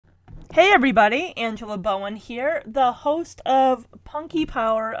Hey everybody, Angela Bowen here, the host of Punky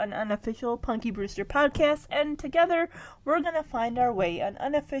Power, an unofficial Punky Brewster podcast, and together we're going to find our way, an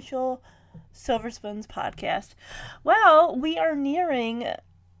unofficial Silver Spoons podcast. Well, we are nearing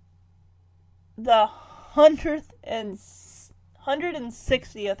the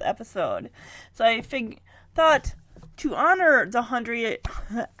 160th episode, so I thought to honor the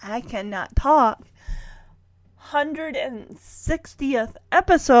 160th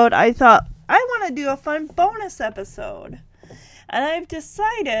episode, I thought I want to do a fun bonus episode. And I've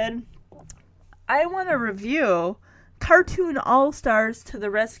decided I want to review Cartoon All-Stars to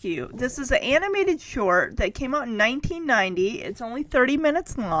the Rescue. This is an animated short that came out in 1990. It's only 30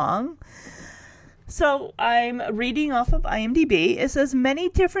 minutes long. So I'm reading off of IMDb. It says many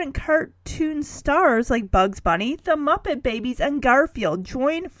different cartoon stars like Bugs Bunny, the Muppet Babies, and Garfield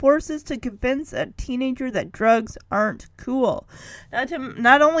join forces to convince a teenager that drugs aren't cool.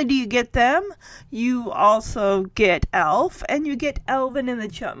 Not only do you get them, you also get Elf, and you get Alvin and the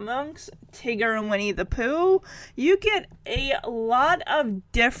Chipmunks, Tigger and Winnie the Pooh. You get a lot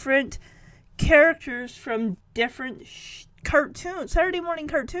of different characters from different cartoons, Saturday morning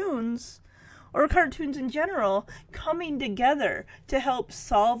cartoons, or cartoons in general, coming together to help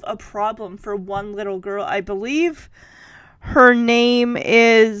solve a problem for one little girl. I believe her name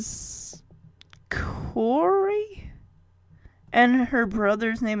is Corey, and her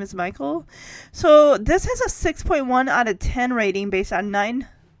brother's name is Michael. So this has a 6.1 out of 10 rating based on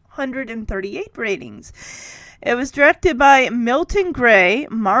 938 ratings. It was directed by Milton Gray,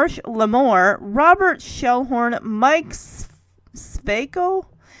 Marsh Lamore, Robert Shellhorn, Mike Svako,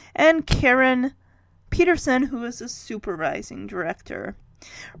 and Karen Peterson, who is the supervising director.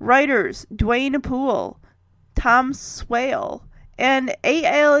 Writers, Dwayne Poole, Tom Swale, and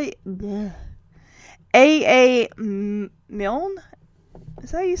A.A. Milne?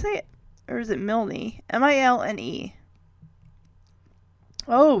 Is that how you say it? Or is it Milne? M-I-L-N-E.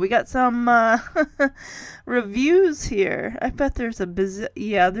 Oh, we got some reviews here. I bet there's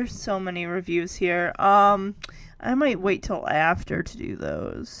there's so many reviews here. I might wait till after to do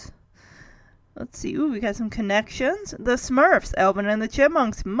those. Let's see. Ooh, we got some connections. The Smurfs, Alvin and the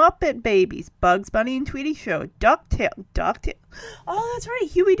Chipmunks, Muppet Babies, Bugs Bunny and Tweety Show, DuckTales. Oh, that's right.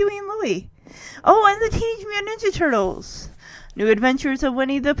 Huey, Dewey, and Louie. Oh, and the Teenage Mutant Ninja Turtles. New Adventures of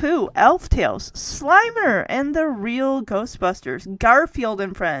Winnie the Pooh, Elf Tales, Slimer and the Real Ghostbusters, Garfield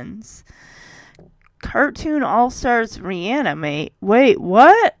and Friends. Cartoon All-Stars Reanimate. Wait,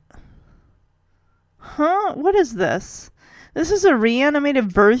 what? Huh? What is this? This is a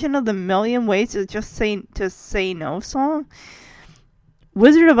reanimated version of the Million Ways to Say No song?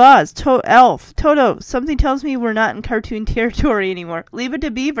 Wizard of Oz, Elf, Toto, something tells me we're not in cartoon territory anymore. Leave It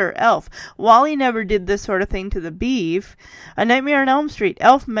to Beaver, Elf. Wally never did this sort of thing to the Beeve. A Nightmare on Elm Street,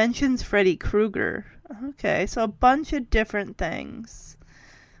 Elf mentions Freddy Krueger. Okay, so a bunch of different things.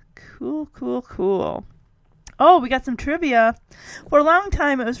 Cool. Oh, we got some trivia. For a long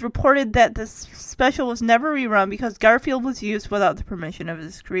time, it was reported that this special was never rerun because Garfield was used without the permission of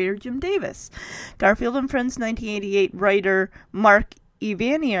its creator, Jim Davis. Garfield and Friends 1988 writer Mark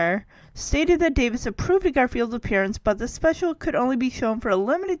Evanier stated that Davis approved of Garfield's appearance, but the special could only be shown for a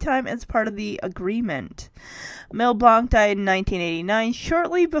limited time as part of the agreement. Mel Blanc died in 1989,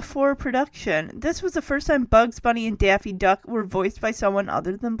 shortly before production. This was the first time Bugs Bunny and Daffy Duck were voiced by someone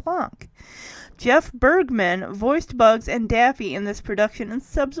other than Blanc. Jeff Bergman voiced Bugs and Daffy in this production and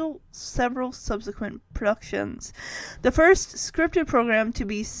several subsequent productions. The first scripted program to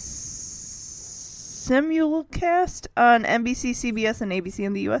be simulcast on NBC, CBS, and ABC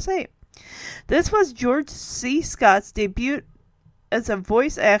in the USA. This was George C. Scott's debut as a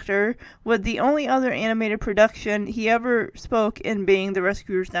voice actor, with the only other animated production he ever spoke in being The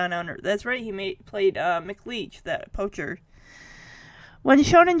Rescuers Down Under. That's right, he played McLeach, that poacher. When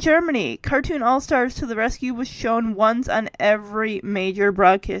shown in Germany, Cartoon All-Stars to the Rescue was shown once on every major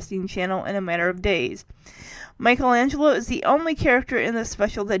broadcasting channel in a matter of days. Michelangelo is the only character in this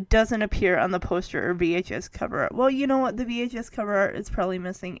special that doesn't appear on the poster or VHS cover art. Well, you know what? The VHS cover art is probably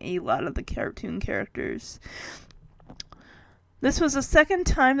missing a lot of the cartoon characters. This was the second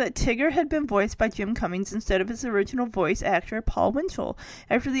time that Tigger had been voiced by Jim Cummings instead of his original voice actor, Paul Winchell.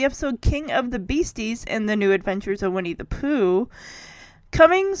 After the episode King of the Beasties and the New Adventures of Winnie the Pooh,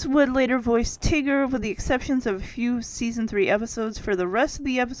 Cummings would later voice Tigger, with the exceptions of a few Season 3 episodes, for the rest of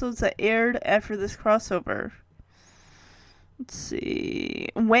the episodes that aired after this crossover. Let's see.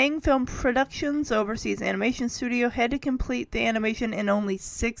 Wang Film Productions, overseas animation studio, had to complete the animation in only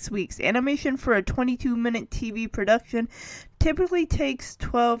 6 weeks. Animation for a 22-minute TV production typically takes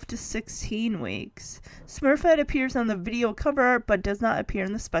 12 to 16 weeks. Smurfette appears on the video cover art but does not appear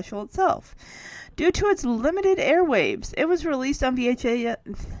in the special itself. Due to its limited airwaves, it was released on VHS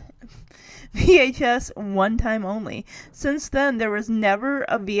one time only. Since then, there was never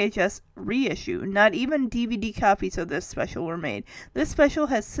a VHS reissue. Not even DVD copies of this special were made. This special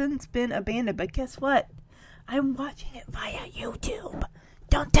has since been abandoned, but guess what? I'm watching it via YouTube.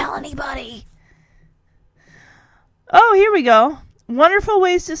 Don't tell anybody. Oh, here we go. Wonderful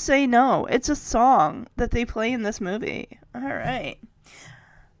Ways to Say No. It's a song that they play in this movie. All right.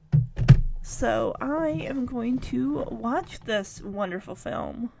 So I am going to watch this wonderful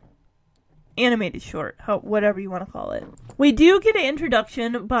film. Animated short, whatever you want to call it. We do get an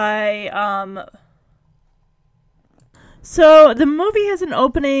introduction by, so the movie has an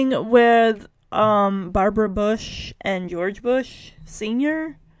opening with, Barbara Bush and George Bush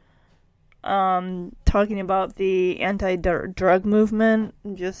Sr., talking about the anti-drug movement,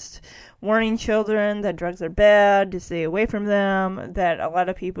 just warning children that drugs are bad, to stay away from them, that a lot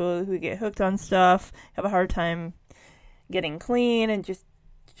of people who get hooked on stuff have a hard time getting clean, and just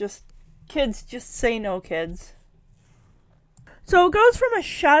kids, just say no, kids. So it goes from a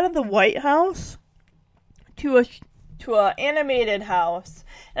shot of the White House to a animated house.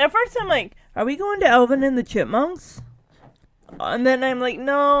 And at first I'm like, are we going to Alvin and the Chipmunks? And then I'm like,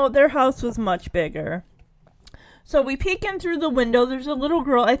 no, their house was much bigger. So we peek in through the window. There's a little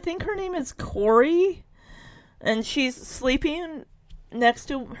girl. I think her name is Corey. And she's sleeping next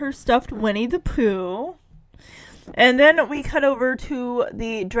to her stuffed Winnie the Pooh. And then we cut over to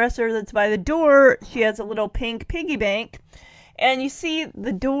the dresser that's by the door. She has a little pink piggy bank. And you see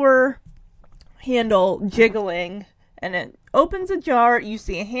the door handle jiggling. And it opens a jar. You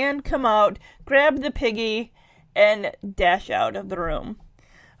see a hand come out, grab the piggy, and dash out of the room.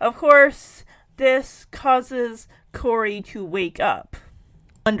 Of course, this causes Corey to wake up.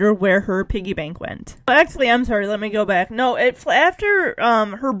 Wonder where her piggy bank went. Actually, I'm sorry, let me go back. No, after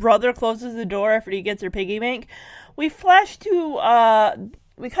her brother closes the door after he gets her piggy bank, we flash to,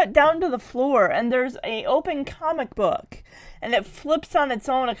 we cut down to the floor, and there's a open comic book. And it flips on its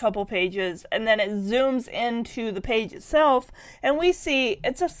own a couple pages, and then it zooms into the page itself, and we see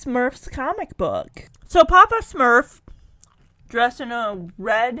it's a Smurfs comic book. So Papa Smurf, dressed in a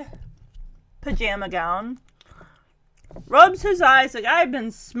red pajama gown, rubs his eyes like, I've been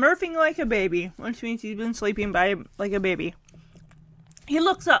smurfing like a baby, which means he's been sleeping like a baby. He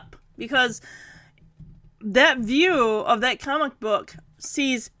looks up, because that view of that comic book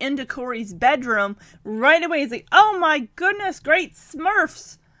sees into Corey's bedroom. Right away, he's like, oh my goodness, great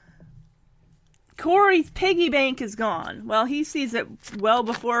Smurfs! Corey's piggy bank is gone. Well, he sees it well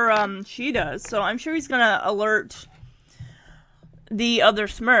before she does, so I'm sure he's gonna alert the other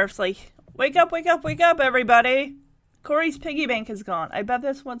Smurfs, like, wake up, wake up, wake up, everybody! Corey's piggy bank is gone. I bet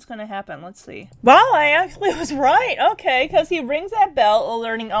that's what's gonna happen. Let's see. Wow, I actually was right. Okay, because he rings that bell,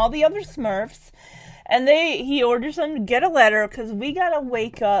 alerting all the other Smurfs, and he orders them to get a letter, because we gotta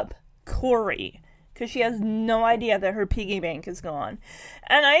wake up Corey, because she has no idea that her piggy bank is gone.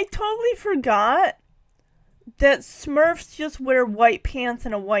 And I totally forgot that Smurfs just wear white pants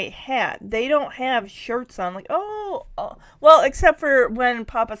and a white hat. They don't have shirts on, like, oh. Well, except for when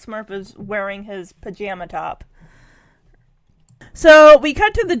Papa Smurf is wearing his pajama top. So, we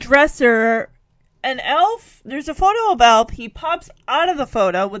cut to the dresser, and Elf, there's a photo of Elf. He pops out of the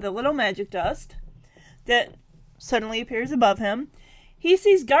photo with a little magic dust that suddenly appears above him. He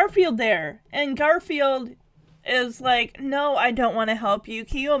sees Garfield there, and Garfield is like, no, I don't want to help you.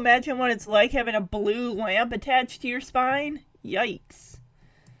 Can you imagine what it's like having a blue lamp attached to your spine? Yikes.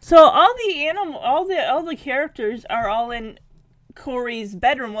 So all the characters are all in Corey's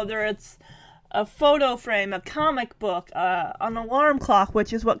bedroom, whether it's a photo frame, a comic book, an alarm clock,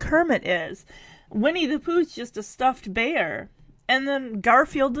 which is what Kermit is. Winnie the Pooh's just a stuffed bear. And then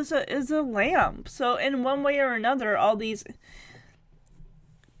Garfield is a lamp. So in one way or another, all these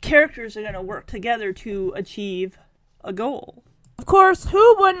characters are going to work together to achieve a goal. Of course,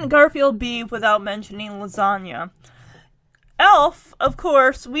 who wouldn't Garfield be without mentioning lasagna? Elf, of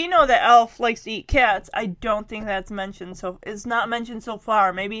course, we know that Elf likes to eat cats. I don't think that's mentioned, so it's not mentioned so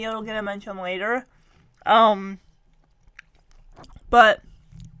far. Maybe it'll get a mention later. But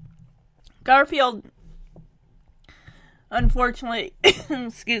Garfield, unfortunately,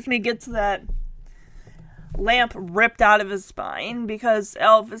 gets that lamp ripped out of his spine, because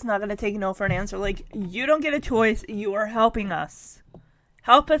Elf is not going to take no for an answer. Like, you don't get a choice, you are helping us.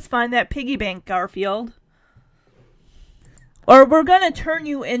 Help us find that piggy bank, Garfield. Or we're going to turn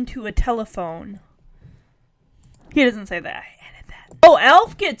you into a telephone. He doesn't say that. I added that. Oh,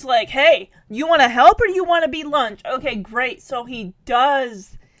 Elf gets like, hey, You want to help or you want to be lunch? Okay, great. So he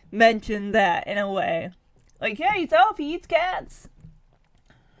does mention that in a way. Like, yeah, he's Elf, he eats cats.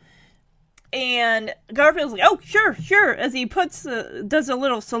 And Garfield's like, oh, sure, as he does a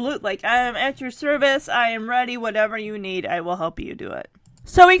little salute, like, I am at your service, I am ready, whatever you need, I will help you do it.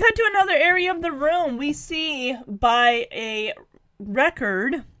 So we cut to another area of the room. We see by a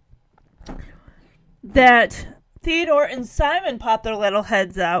record that Theodore and Simon pop their little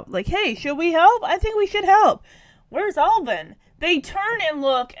heads out, like, hey, should we help? I think we should help. Where's Alvin? They turn and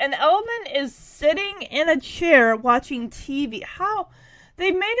look, and Alvin is sitting in a chair watching TV. How?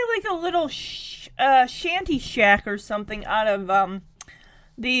 They made it like a little shanty shack or something out of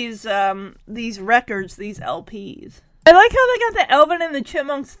these records, these LPs. I like how they got the Alvin and the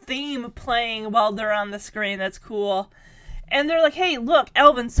Chipmunks theme playing while they're on the screen. That's cool. And they're like, hey, look,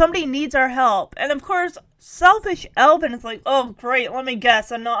 Alvin, somebody needs our help. And of course, selfish Alvin is like, oh, great, let me guess,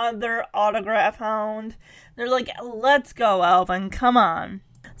 another autograph hound. They're like, let's go, Alvin, come on.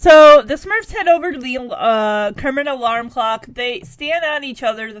 So the Smurfs head over to the Kermit alarm clock. They stand on each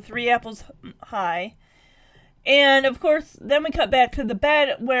other, the three apples high. And, of course, then we cut back to the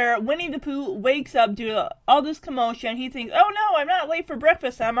bed where Winnie the Pooh wakes up due to all this commotion. He thinks, oh, no, I'm not late for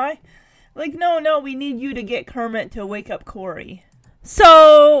breakfast, am I? Like, no, we need you to get Kermit to wake up Corey.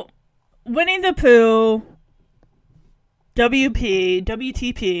 So, Winnie the Pooh,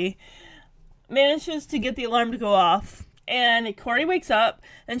 WTP, manages to get the alarm to go off. And Corey wakes up,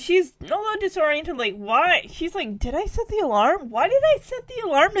 and she's a little disoriented, like, why? She's like, did I set the alarm? Why did I set the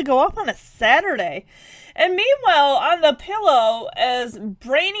alarm to go off on a Saturday? And meanwhile, on the pillow, as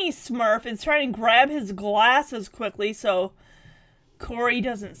Brainy Smurf is trying to grab his glasses quickly so Corey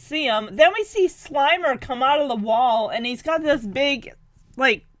doesn't see him, then we see Slimer come out of the wall, and he's got this big,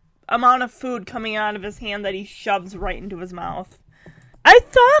 like, amount of food coming out of his hand that he shoves right into his mouth. I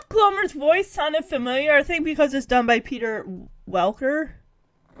thought Glomer's voice sounded familiar, I think because it's done by Peter Welker.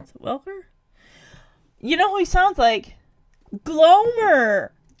 Is it Welker? You know who he sounds like? Glomer!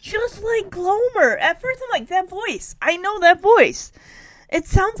 Just like Glomer! At first I'm like, that voice. I know that voice. It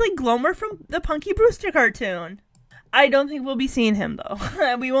sounds like Glomer from the Punky Brewster cartoon. I don't think we'll be seeing him, though.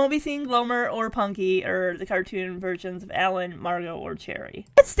 We won't be seeing Glomer or Punky or the cartoon versions of Alan, Margo, or Cherry.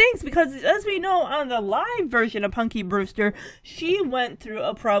 It stinks because, as we know, on the live version of Punky Brewster, she went through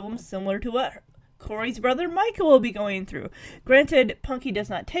a problem similar to what Corey's brother Michael will be going through. Granted, Punky does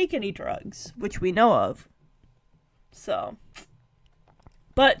not take any drugs, which we know of. So,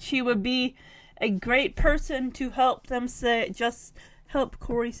 but she would be a great person to help them help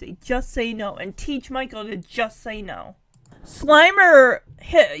Corey say, just say no, and teach Michael to just say no. Slimer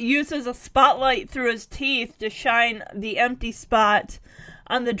uses a spotlight through his teeth to shine the empty spot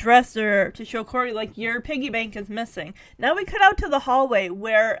on the dresser to show Corey, like, your piggy bank is missing. Now we cut out to the hallway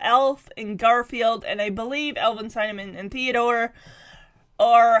where Elf and Garfield, and I believe Alvin, Simon, and Theodore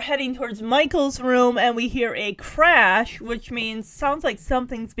are heading towards Michael's room, and we hear a crash, which sounds like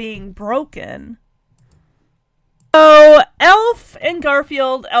something's being broken. So, Elf and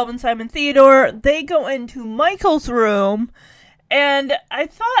Garfield, Alvin, Simon, Theodore, they go into Michael's room, and I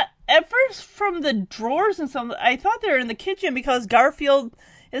thought, at first, from the drawers and something, I thought they were in the kitchen because Garfield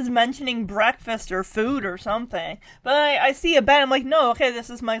is mentioning breakfast or food or something. But I see a bed, I'm like, no, okay, this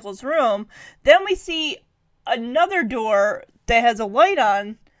is Michael's room. Then we see another door that has a light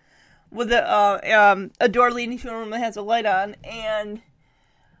on, with a door leading to a room that has a light on, and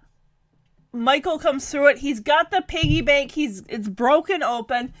Michael comes through it. He's got the piggy bank. It's broken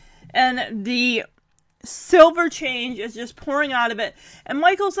open, and the silver change is just pouring out of it. And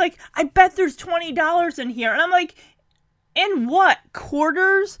Michael's like, I bet there's $20 in here. And I'm like, in what?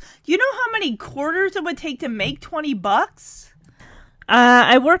 Quarters? You know how many quarters it would take to make $20?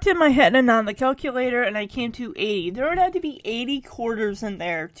 I worked in my head and on the calculator, and I came to 80. There would have to be 80 quarters in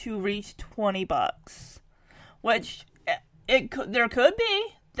there to reach $20. Which, there could be.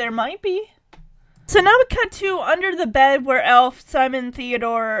 There might be. So now we cut to under the bed where Elf, Simon,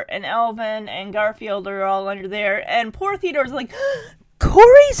 Theodore, and Alvin, and Garfield are all under there. And poor Theodore's like,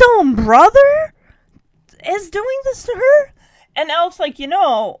 Corey's own brother is doing this to her? And Elf's like,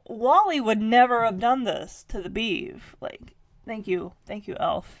 Wally would never have done this to the Beeve. Like, thank you,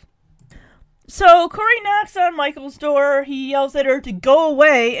 Elf. So Corey knocks on Michael's door. He yells at her to go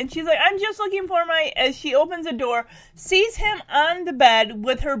away. And she's like, I'm just looking for as she opens the door, sees him on the bed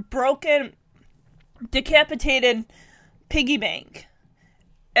with her broken, decapitated piggy bank.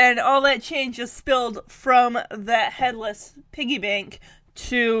 And all that change is spilled from that headless piggy bank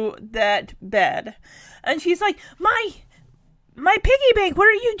to that bed. And she's like, my piggy bank, what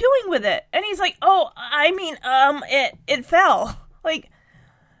are you doing with it? And he's like, it fell. Like,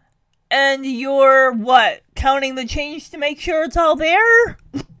 And you're, what, counting the change to make sure it's all there?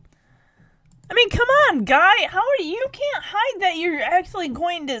 I mean, come on, guy. You can't hide that you're actually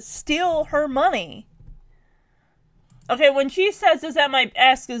going to steal her money. Okay, when she says, is that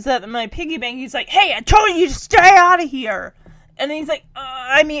my piggy bank? He's like, hey, I told you to stay out of here. And then he's like,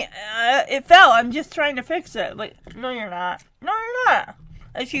 it fell. I'm just trying to fix it. Like, no, you're not. No, you're not.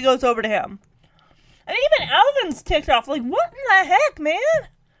 And she goes over to him. And even Alvin's ticked off. Like, what in the heck, man?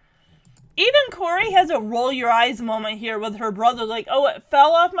 Even Corey has a roll your eyes moment here with her brother. Like, oh, it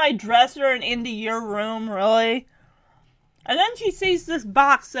fell off my dresser and into your room, really? And then she sees this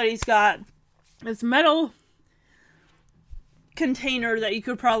box that he's got. This metal container that you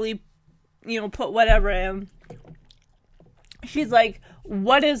could probably, put whatever in. She's like,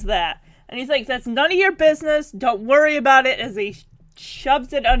 what is that? And he's like, that's none of your business. Don't worry about it, as he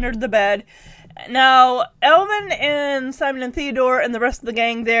shoves it under the bed. Now, Alvin and Simon and Theodore and the rest of the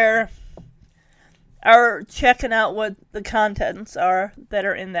gang there are checking out what the contents are that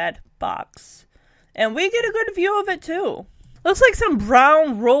are in that box. And we get a good view of it, too. Looks like some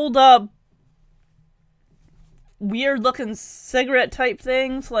brown, rolled up, weird-looking cigarette-type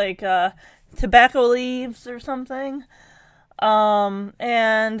things, like tobacco leaves or something.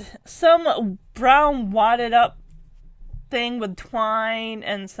 And some brown, wadded-up thing with twine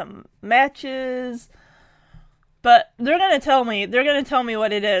and some matches. But they're going to tell me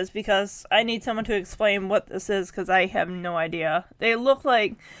what it is, because I need someone to explain what this is, because I have no idea. They look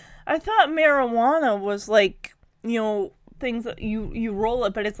like, I thought marijuana was like, things that you roll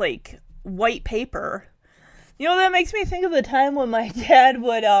it, but it's like white paper. That makes me think of the time when my dad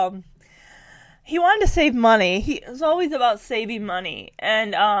would, he wanted to save money. He was always about saving money.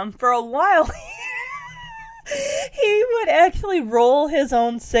 And, for a while, he would actually roll his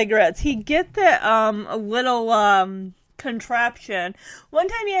own cigarettes. He'd get the little contraption. One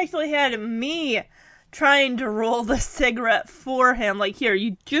time he actually had me trying to roll the cigarette for him. Like, here,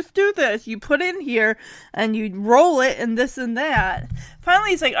 you just do this. You put it in here, and you roll it, and this and that.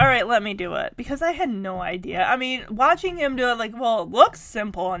 Finally, he's like, all right, let me do it. Because I had no idea. I mean, watching him do it, like, well, it looks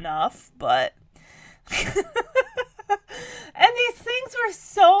simple enough, but... And these things were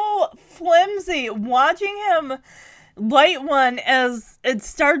so flimsy. Watching him light one as it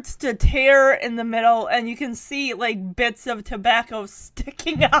starts to tear in the middle, and you can see like bits of tobacco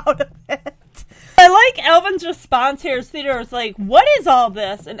sticking out of it. I like Alvin's response here. Theodore's like, what is all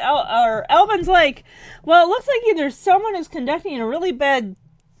this? And Alvin's like, well, it looks like either someone is conducting a really bad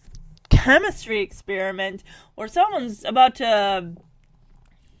chemistry experiment, or someone's about to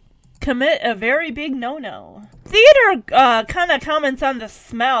commit a very big no-no. Theodore kind of comments on the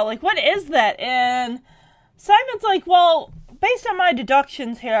smell, like, what is that? And Simon's like, well, based on my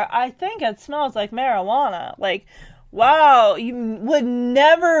deductions here, I think it smells like marijuana. Like, wow, you would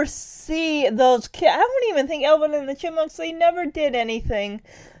never see those kids. I don't even think Alvin and the Chipmunks, they never did anything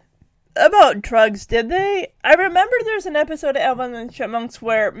about drugs, did they? I remember there's an episode of Alvin and the Chipmunks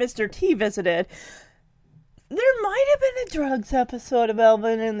where Mr. T visited. There might have been a drugs episode of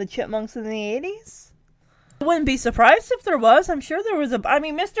Alvin and the Chipmunks in the 80s. I wouldn't be surprised if there was. I'm sure there was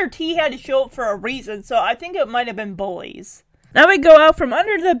Mr. T had to show up for a reason, so I think it might have been bullies. Now we go out from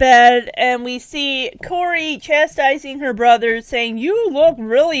under the bed, and we see Corey chastising her brother, saying, you look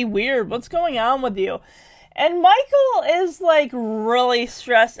really weird. What's going on with you? And Michael is, like, really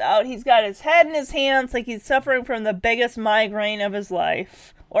stressed out. He's got his head in his hands, like he's suffering from the biggest migraine of his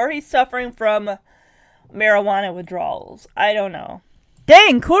life. Or he's suffering from marijuana withdrawals. I don't know.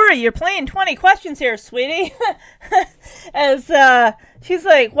 Dang, Corey, you're playing 20 questions here, sweetie. As she's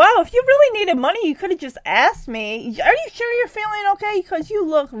like, wow, if you really needed money, you could have just asked me. Are you sure you're feeling okay? Because you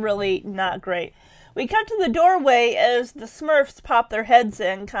look really not great. We cut to the doorway as the Smurfs pop their heads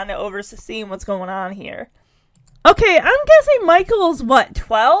in, kind of overseeing what's going on here. Okay, I'm guessing Michael's,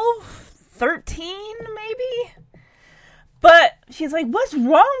 12? 13, maybe? But she's like, what's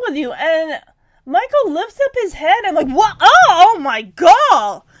wrong with you? And Michael lifts up his head and like, what? Oh my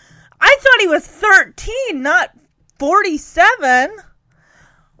God! I thought he was 13, not 47.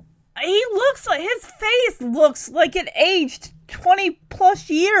 He looks like, his face looks like it aged 20 plus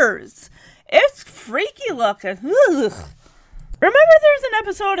years. It's freaky looking. Ugh. Remember there's an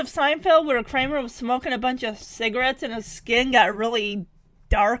episode of Seinfeld where Kramer was smoking a bunch of cigarettes and his skin got really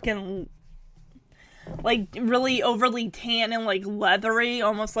dark and like really overly tan and like leathery,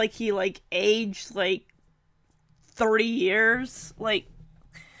 almost like he like aged like 30 years. Like,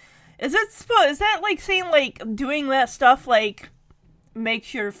 is that like saying like doing that stuff like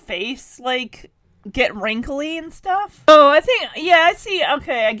makes your face like get wrinkly and stuff? Oh, I think, yeah, I see.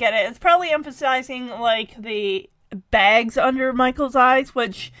 Okay, I get it. It's probably emphasizing like the bags under Michael's eyes,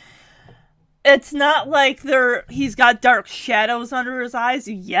 which it's not like he's got dark shadows under his eyes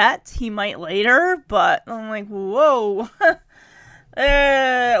yet. He might later, but I'm like, whoa.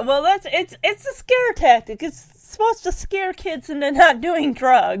 Well, it's a scare tactic. It's supposed to scare kids into not doing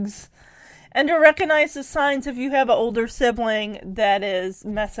drugs. And to recognize the signs if you have an older sibling that is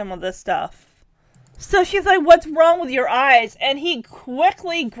messing with this stuff. So she's like, what's wrong with your eyes? And he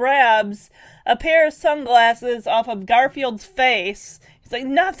quickly grabs a pair of sunglasses off of Garfield's face. He's like,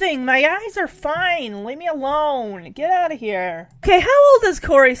 nothing, my eyes are fine. Leave me alone. Get out of here. Okay, how old is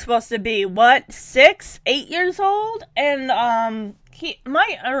Corey supposed to be? What, 6, 8 years old? And,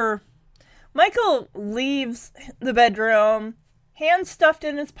 Michael leaves the bedroom, hands stuffed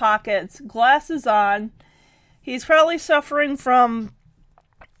in his pockets, glasses on. He's probably suffering from,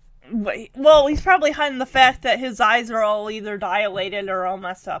 well, he's probably hiding the fact that his eyes are all either dilated or all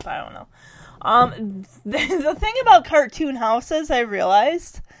messed up. I don't know. The thing about cartoon houses, I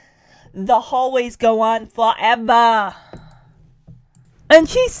realized, the hallways go on forever. And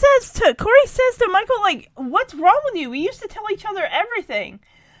Corey says to Michael, like, what's wrong with you? We used to tell each other everything.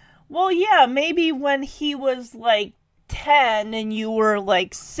 Well, yeah, maybe when he was, like, 10 and you were,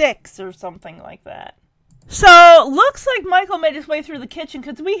 like, 6 or something like that. So, looks like Michael made his way through the kitchen,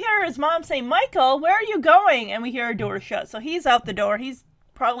 because we hear his mom say, Michael, where are you going? And we hear a door shut. So he's out the door. He's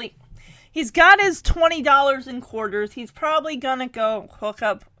got his $20 in quarters. He's probably gonna go hook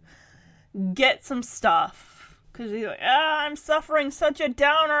up, get some stuff. Because he's like, I'm suffering such a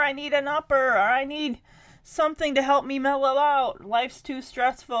downer, I need an upper, or I need something to help me mellow out. Life's too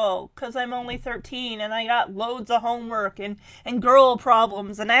stressful, because I'm only 13, and I got loads of homework, and girl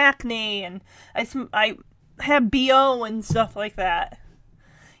problems, and acne, and I have BO and stuff like that.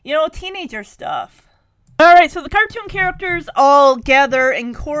 You know, teenager stuff. Alright, so the cartoon characters all gather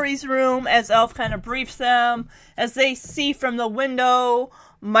in Corey's room as Elf kind of briefs them. As they see from the window,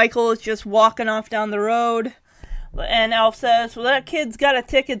 Michael is just walking off down the road. And Elf says, well, that kid's got a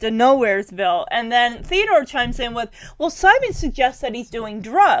ticket to Nowheresville. And then Theodore chimes in with, well, Simon suggests that he's doing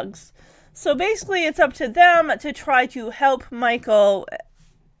drugs. So basically it's up to them to try to help Michael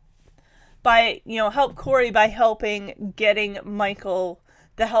help Corey by getting Michael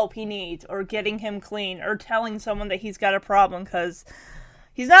the help he needs, or getting him clean, or telling someone that he's got a problem, because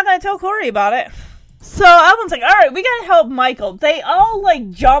he's not going to tell Corey about it. So everyone's like, alright, we gotta help Michael. They all,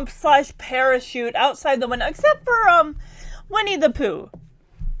 like, jump/parachute outside the window, except for, Winnie the Pooh.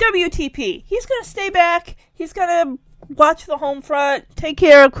 WTP. He's gonna stay back, he's gonna watch the home front, take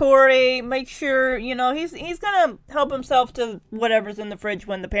care of Corey, make sure, he's gonna help himself to whatever's in the fridge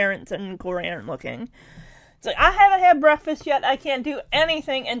when the parents and Corey aren't looking. It's like, I haven't had breakfast yet, I can't do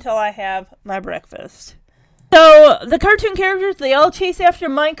anything until I have my breakfast. So, the cartoon characters, they all chase after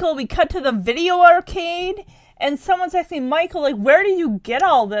Michael. We cut to the video arcade, and someone's asking Michael, like, where did you get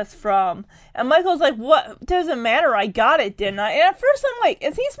all this from? And Michael's like, what? Doesn't matter, I got it, didn't I? And at first I'm like,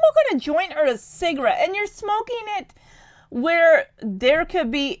 is he smoking a joint or a cigarette? And you're smoking it where there could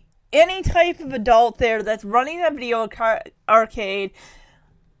be any type of adult there that's running that video arcade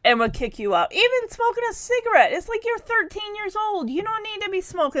and would kick you out. Even smoking a cigarette. It's like you're 13 years old. You don't need to be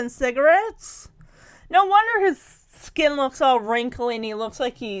smoking cigarettes. No wonder his skin looks all wrinkly and he looks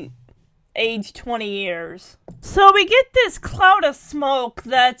like he aged 20 years. So we get this cloud of smoke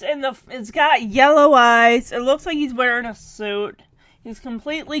it's got yellow eyes. It looks like he's wearing a suit. He's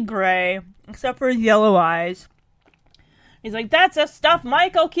completely gray, except for his yellow eyes. He's like, that's the stuff,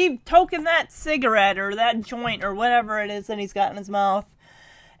 Michael. Keep toking that cigarette or that joint or whatever it is that he's got in his mouth.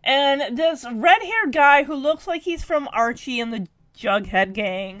 And this red-haired guy who looks like he's from Archie and the Jughead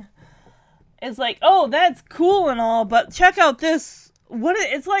Gang is like, oh, that's cool and all, but check out this.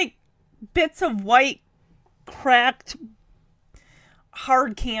 It's like bits of white, cracked,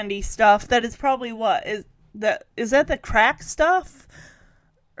 hard candy stuff that is probably is that the crack stuff?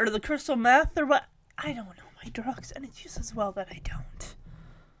 Or the crystal meth? Or what? I don't know my drugs, and it's just as well that I don't.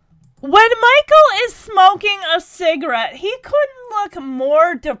 When Michael is smoking a cigarette, he couldn't look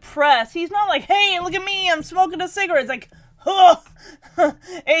more depressed. He's not like, hey, look at me, I'm smoking a cigarette. It's like, oh,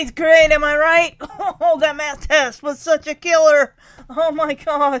 8th grade, am I right? Oh, that math test was such a killer. Oh my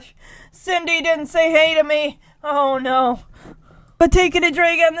gosh. Cindy didn't say hey to me. Oh no. But taking a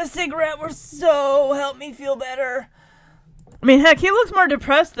drag on the cigarette would so help me feel better. I mean, heck, he looks more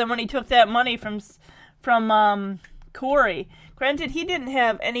depressed than when he took that money from Corey. Granted, he didn't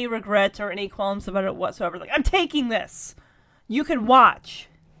have any regrets or any qualms about it whatsoever. Like, I'm taking this. You can watch.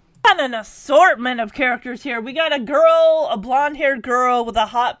 Got an assortment of characters here. We got a blonde-haired girl with a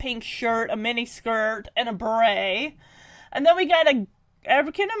hot pink shirt, a mini skirt, and a beret. And then we got a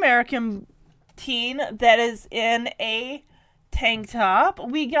African-American teen that is in a tank top.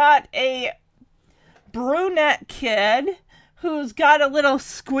 We got a brunette kid who's got a little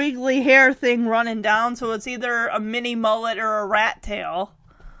squiggly hair thing running down, so it's either a mini mullet or a rat tail.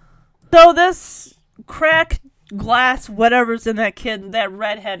 So this cracked glass, whatever's in that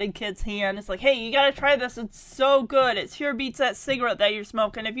redheaded kid's hand, is like, hey, you gotta try this, it's so good, it sure beats that cigarette that you're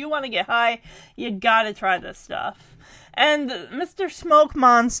smoking. If you want to get high, you gotta try this stuff. And Mr. Smoke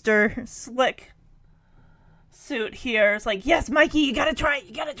Monster, Slick Suit here is like, yes, Mikey, you gotta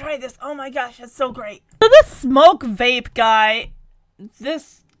try this, oh my gosh, it's so great. So this smoke vape guy,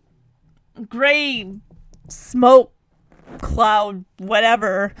 this gray smoke cloud,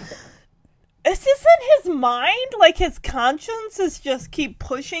 whatever, is this in his mind? Like his conscience is just keep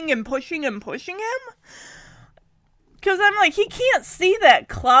pushing and pushing and pushing him? Because I'm like, he can't see that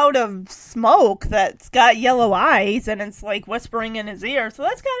cloud of smoke that's got yellow eyes and it's like whispering in his ear, so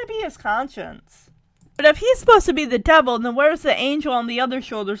that's gotta be his conscience. But if he's supposed to be the devil, then where's the angel on the other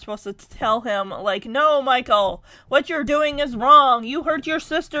shoulder supposed to tell him, like, no, Michael, what you're doing is wrong. You hurt your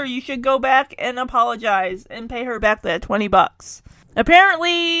sister. You should go back and apologize and pay her back that $20.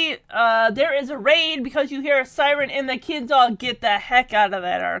 Apparently, there is a raid because you hear a siren and the kids all get the heck out of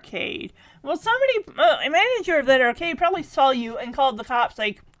that arcade. Well, a manager of that arcade probably saw you and called the cops,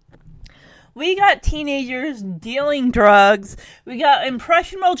 like, we got teenagers dealing drugs. We got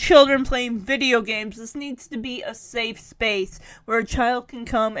impressionable children playing video games. This needs to be a safe space where a child can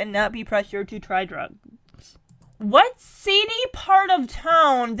come and not be pressured to try drugs. What seedy part of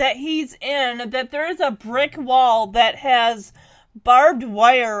town that he's in that there is a brick wall that has barbed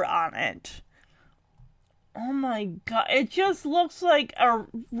wire on it? Oh my god, it just looks like a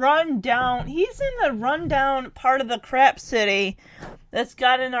rundown. He's in the rundown part of the crap city that's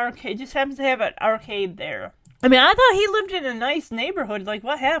got an arcade. Just happens to have an arcade there. I mean, I thought he lived in a nice neighborhood. Like,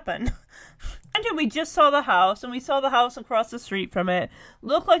 what happened? And we just saw the house, and we saw the house across the street from it.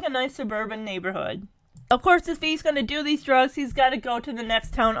 Looked like a nice suburban neighborhood. Of course, if he's going to do these drugs, he's got to go to the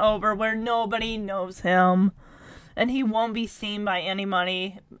next town over where nobody knows him. And he won't be seen by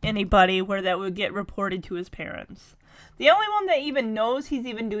anybody where that would get reported to his parents. The only one that even knows he's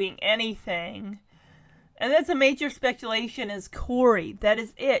even doing anything, and that's a major speculation, is Corey. That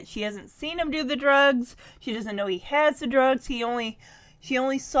is it. She hasn't seen him do the drugs. She doesn't know he has the drugs. She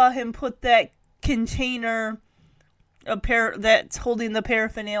only saw him put that container that's holding the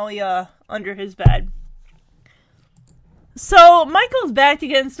paraphernalia under his bed. So, Michael's backed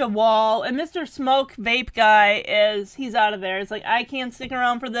against a wall, and Mr. Smoke Vape Guy he's out of there. It's like, I can't stick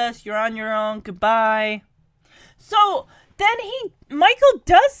around for this, you're on your own, goodbye. So, then Michael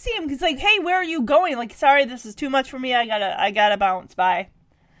does see him, he's like, hey, where are you going? Like, sorry, this is too much for me, I gotta bounce, bye.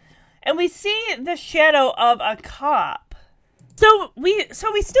 And we see the shadow of a cop. So we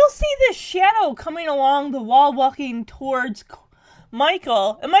still see this shadow coming along the wall, walking towards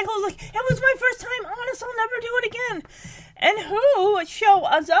Michael, and Michael's like, it was my first time, honest, I'll never do it again. And who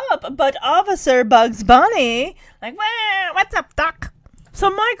shows up but Officer Bugs Bunny? Like, well, what's up, Doc? So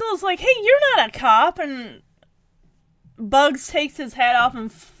Michael's like, hey, you're not a cop, and Bugs takes his hat off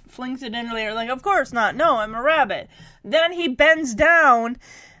and flings it into the air, like, of course not, no, I'm a rabbit. Then he bends down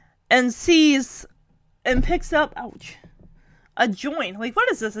and sees and picks up, ouch, a joint. Like,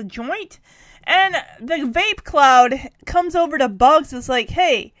 what is this, a joint? And the vape cloud comes over to Bugs and is like,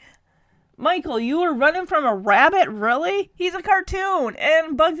 hey, Michael, you were running from a rabbit? Really? He's a cartoon.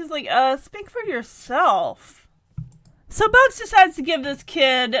 And Bugs is like, speak for yourself. So Bugs decides to give this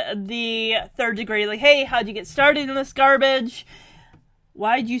kid the third degree. Like, hey, how'd you get started in this garbage?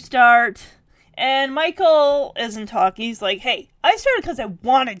 Why'd you start? And Michael isn't talking. He's like, hey, I started because I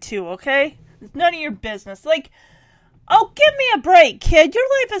wanted to, okay? It's none of your business. Like, oh, give me a break, kid. Your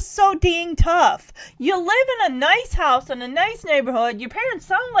life is so dang tough. You live in a nice house in a nice neighborhood. Your parents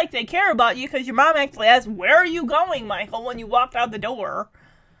sound like they care about you because your mom actually asked, where are you going, Michael, when you walked out the door.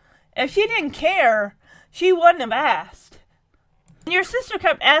 If she didn't care, she wouldn't have asked. And your sister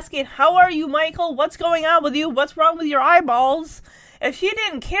kept asking, how are you, Michael? What's going on with you? What's wrong with your eyeballs? If she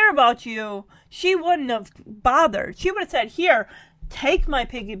didn't care about you, she wouldn't have bothered. She would have said, here, take my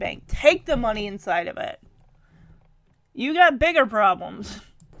piggy bank. Take the money inside of it. You got bigger problems.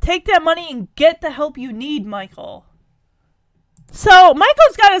 Take that money and get the help you need, Michael. So,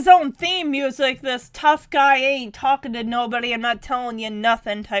 Michael's got his own theme music, this tough guy ain't talking to nobody, I'm not telling you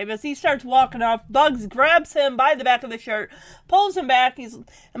nothing type. As he starts walking off, Bugs grabs him by the back of the shirt, pulls him back, and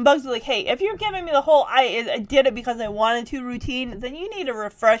Bugs is like, hey, if you're giving me the whole I did it because I wanted to routine, then you need a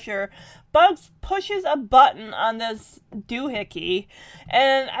refresher. Bugs pushes a button on this doohickey,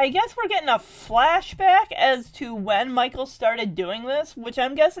 and I guess we're getting a flashback as to when Michael started doing this, which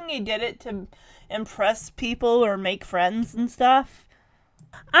I'm guessing he did it to impress people or make friends and stuff.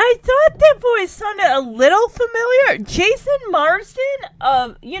 I thought that voice sounded a little familiar. Jason Marsden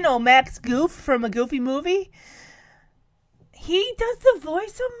of, Max Goof from A Goofy Movie. He does the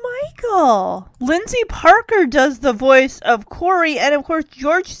voice of Michael. Lindsay Parker does the voice of Corey. And, of course,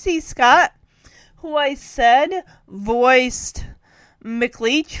 George C. Scott, who I said voiced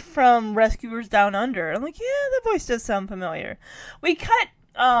McLeach from Rescuers Down Under. I'm like, yeah, that voice does sound familiar. We cut,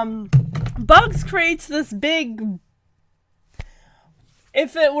 Bugs creates this big,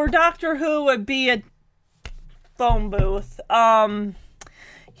 if it were Doctor Who, it would be a phone booth.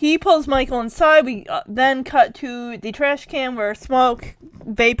 He pulls Michael inside. We then cut to the trash can where Smoke,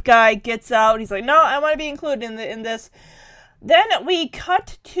 vape guy, gets out. He's like, no, I want to be included in this. Then we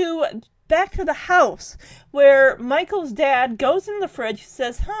cut to back to the house where Michael's dad goes in the fridge,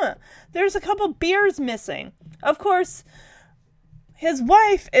 says, there's a couple beers missing. Of course, his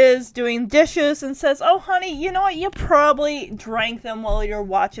wife is doing dishes and says, oh, honey, you know what? You probably drank them while you were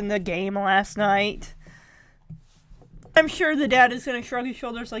watching the game last night. I'm sure the dad is going to shrug his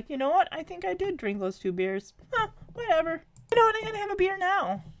shoulders like, you know what? I think I did drink those 2 beers. Whatever. You know what? I'm going to have a beer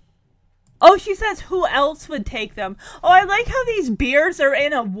now. Oh, she says who else would take them. Oh, I like how these beers are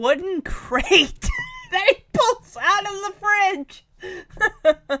in a wooden crate that he pulls out of the fridge.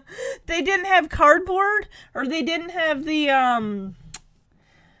 They didn't have cardboard, or they didn't have the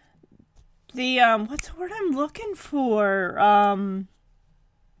what's the word I'm looking for?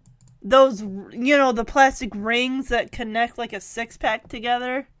 Those, the plastic rings that connect like a 6-pack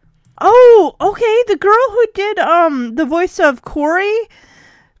together. Oh, okay. The girl who did the voice of Corey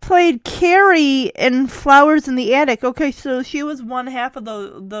played Carrie in Flowers in the Attic. Okay, so she was one half of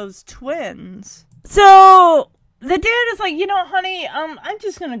those twins. So the dad is like, honey, I'm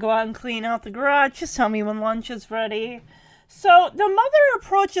just gonna go out and clean out the garage. Just tell me when lunch is ready. So the mother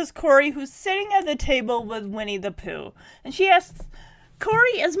approaches Corey, who's sitting at the table with Winnie the Pooh, and she asks,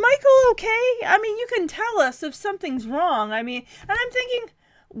 Corey, is Michael okay? I mean, you can tell us if something's wrong. I mean, and I'm thinking,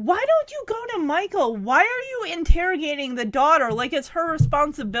 why don't you go to Michael? Why are you interrogating the daughter like it's her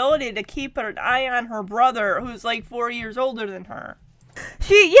responsibility to keep an eye on her brother, who's like 4 years older than her?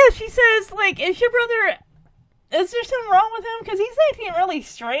 She says, like, is there something wrong with him? Because he's acting really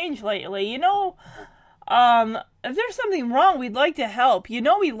strange lately. If there's something wrong, we'd like to help.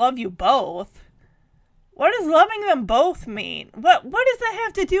 We love you both. What does loving them both mean? What does that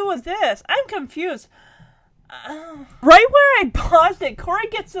have to do with this? I'm confused. Right where I paused it, Corey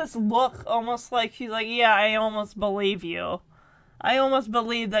gets this look almost like she's like, yeah, I almost believe you. I almost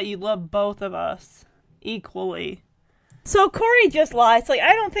believe that you love both of us equally. So Corey just lies, like,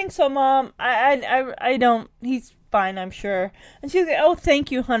 I don't think so, Mom. I don't. He's fine, I'm sure. And she's like, oh,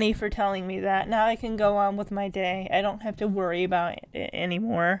 thank you, honey, for telling me that. Now I can go on with my day. I don't have to worry about it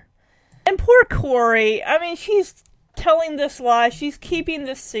anymore. And poor Corey, I mean, she's telling this lie. She's keeping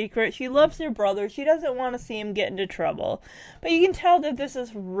this secret. She loves her brother. She doesn't want to see him get into trouble. But you can tell that this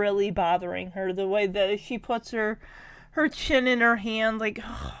is really bothering her, the way that she puts her chin in her hand, like,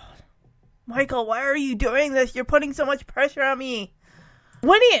 oh, Michael, why are you doing this? You're putting so much pressure on me.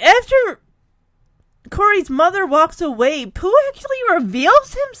 After Corey's mother walks away, Pooh actually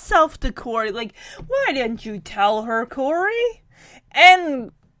reveals himself to Corey. Like, why didn't you tell her, Corey?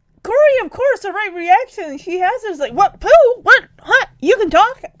 And Corey, of course, the right reaction she has is like, what, Pooh? What? Huh? You can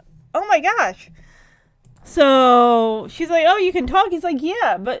talk? Oh my gosh. So she's like, oh, you can talk? He's like,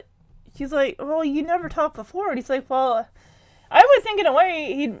 yeah, but she's like, well, you never talked before. And he's like, well, I would think in a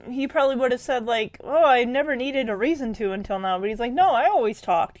way he probably would have said, like, oh, I never needed a reason to until now. But he's like, no, I always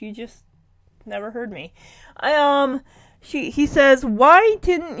talked. You just never heard me. He says, why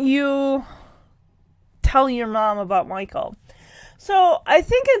didn't you tell your mom about Michael? So I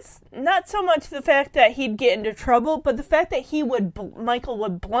think it's not so much the fact that he'd get into trouble, but the fact that Michael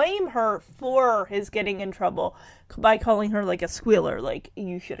would blame her for his getting in trouble by calling her like a squealer. Like,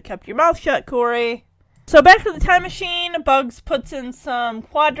 you should have kept your mouth shut, Corey. So back to the time machine, Bugs puts in some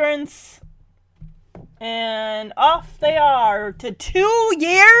quadrants, and off they are to 2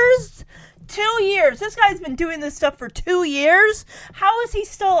 years? 2 years. This guy's been doing this stuff for 2 years? How is he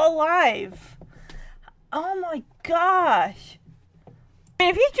still alive? Oh my gosh. I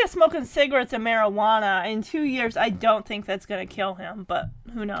mean, if he's just smoking cigarettes and marijuana in 2 years, I don't think that's going to kill him, but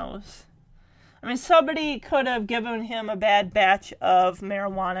who knows? I mean, somebody could have given him a bad batch of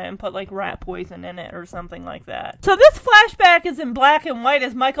marijuana and put, like, rat poison in it or something like that. So this flashback is in black and white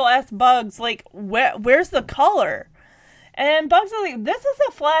as Michael asks Bugs, like, where's the color? And Bugs is like, this is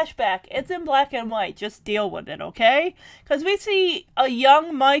a flashback. It's in black and white. Just deal with it, okay? Because we see a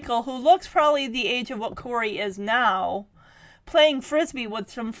young Michael who looks probably the age of what Corey is now, playing Frisbee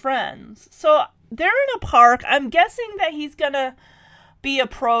with some friends. So they're in a park. I'm guessing that he's gonna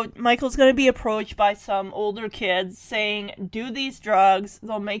Michael's going to be approached by some older kids saying, do these drugs,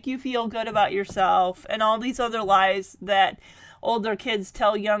 they'll make you feel good about yourself, and all these other lies that older kids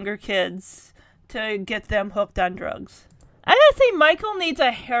tell younger kids to get them hooked on drugs. I gotta say, Michael needs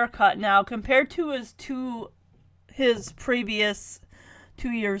a haircut now compared to his previous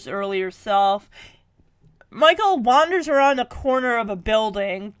 2 years earlier self. Michael wanders around a corner of a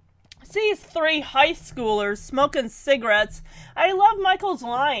building, sees 3 high schoolers smoking cigarettes. I love Michael's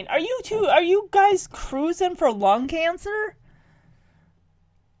line. Are you guys cruising for lung cancer?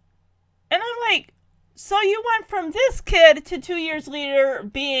 And I'm like, so you went from this kid to 2 years later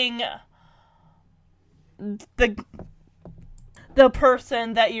being the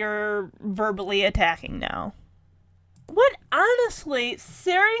person that you're verbally attacking now. What, honestly,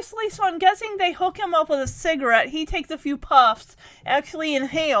 seriously? So I'm guessing they hook him up with a cigarette, he takes a few puffs, actually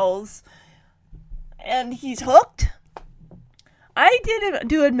inhales, and he's hooked? I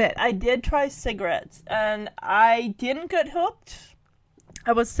do admit, I did try cigarettes, and I didn't get hooked.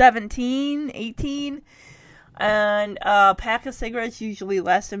 I was 17, 18, and a pack of cigarettes usually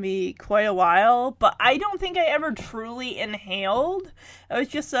lasted me quite a while, but I don't think I ever truly inhaled. It was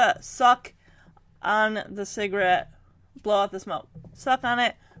just a suck on the cigarette, blow out the smoke. Suck on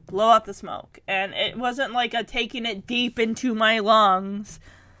it, blow out the smoke. And it wasn't like a taking it deep into my lungs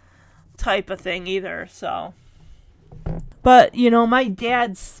type of thing either, so. But, my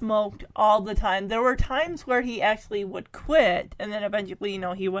dad smoked all the time. There were times where he actually would quit, and then eventually,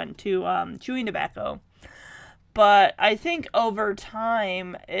 he went to chewing tobacco. But I think over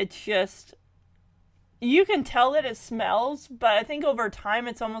time, it's just, you can tell that it smells, but I think over time,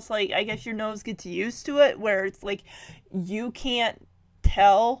 it's almost like, I guess your nose gets used to it, where it's like, you can't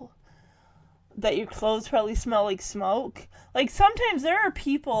tell that your clothes probably smell like smoke. Like, sometimes there are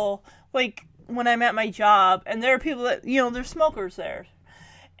people, like, when I'm at my job, and there are people that, there's smokers there,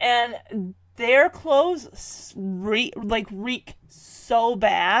 and their clothes reek so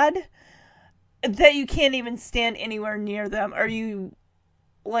bad that you can't even stand anywhere near them, or you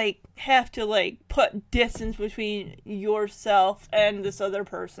have to put distance between yourself and this other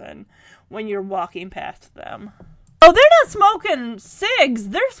person when you're walking past them. Oh, they're not smoking cigs,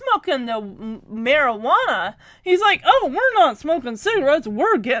 they're smoking the marijuana. He's like, oh, we're not smoking cigarettes,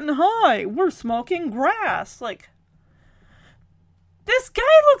 we're getting high, we're smoking grass. This guy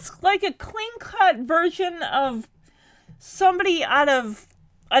looks like a clean-cut version of somebody out of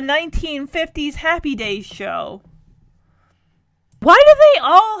a 1950s Happy Days show. Why do they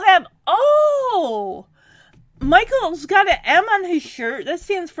all have... Oh! Michael's got an M on his shirt. That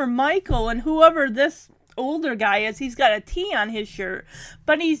stands for Michael, and whoever this older guy is, he's got a T on his shirt.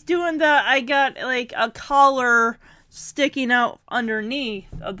 But he's doing I got, a collar sticking out underneath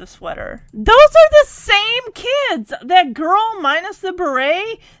of the sweater. Those are the same kids! That girl minus the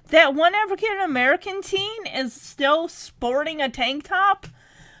beret, that one African-American teen is still sporting a tank top.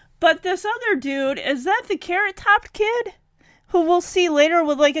 But this other dude, is that the carrot-topped kid? Who we'll see later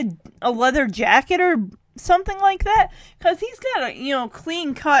with, a leather jacket or something like that? Because he's got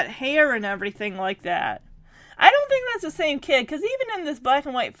clean-cut hair and everything like that. I don't think that's the same kid, because even in this black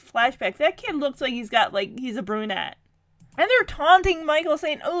and white flashback, that kid looks like he's a brunette. And they're taunting Michael,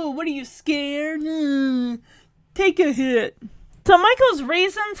 saying, oh, what are you, scared? Take a hit. So Michael's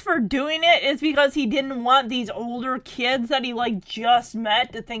reasons for doing it is because he didn't want these older kids that he, just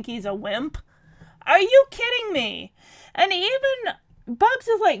met to think he's a wimp. Are you kidding me? And even Bugs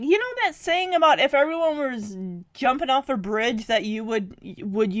is like, that saying about if everyone was jumping off a bridge that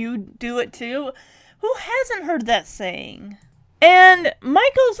would you do it too? Who hasn't heard that saying? And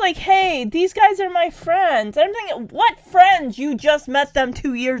Michael's like, hey, these guys are my friends. And I'm thinking, what friends? You just met them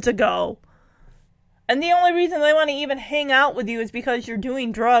 2 years ago. And the only reason they want to even hang out with you is because you're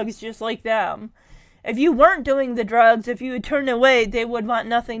doing drugs just like them. If you weren't doing the drugs, if you had turned away, they would want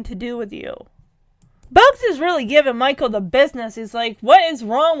nothing to do with you. Bugs is really giving Michael the business. He's like, what is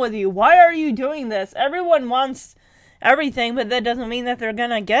wrong with you? Why are you doing this? Everyone wants everything, but that doesn't mean that they're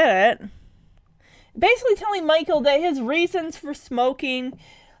gonna get it. Basically telling Michael that his reasons for smoking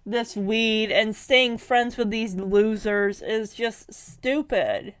this weed and staying friends with these losers is just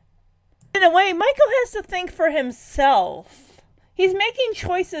stupid. In a way, Michael has to think for himself. He's making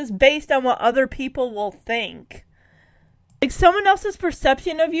choices based on what other people will think. Someone else's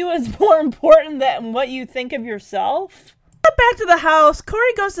perception of you is more important than what you think of yourself. Back to the house,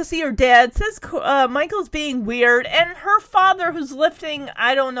 Corey goes to see her dad, says Michael's being weird, and her father, who's lifting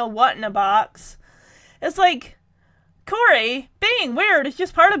I don't know what in a box, is like, Corey, being weird is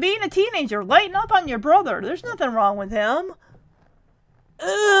just part of being a teenager. Lighten up on your brother. There's nothing wrong with him.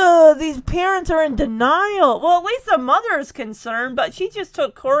 Ugh, these parents are in denial. Well, at least the mother is concerned, but she just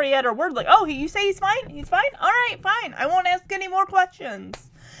took Corey at her word. Like, oh, you say he's fine? He's fine? All right, fine. I won't ask any more questions.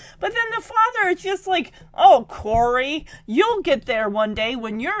 But then the father is just like, oh, Corey, you'll get there one day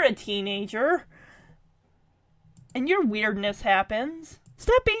when you're a teenager. And your weirdness happens.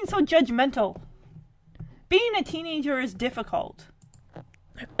 Stop being so judgmental. Being a teenager is difficult.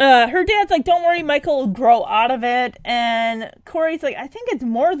 Her dad's like, don't worry, Michael will grow out of it. And Corey's like, I think it's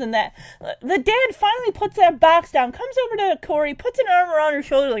more than that. The dad finally puts that box down, comes over to Corey, puts an arm around her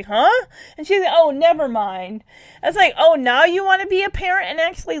shoulder, like, huh? And she's like, oh, never mind. It's like, oh, now you want to be a parent and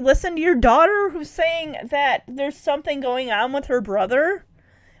actually listen to your daughter who's saying that there's something going on with her brother?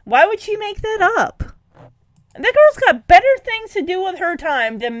 Why would she make that up? That girl's got better things to do with her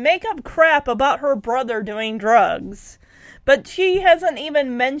time than make up crap about her brother doing drugs. But she hasn't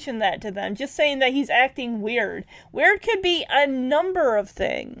even mentioned that to them, just saying that he's acting weird. Weird could be a number of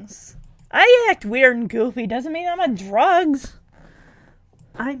things. I act weird and goofy, doesn't mean I'm on drugs.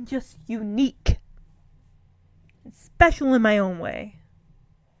 I'm just unique. Special in my own way.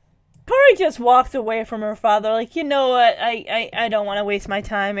 Corey just walks away from her father like, you know what, I don't want to waste my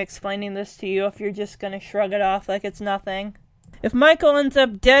time explaining this to you if you're just going to shrug it off like it's nothing. If Michael ends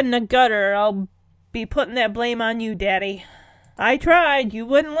up dead in a gutter, I'll be putting that blame on you, Daddy. I tried. You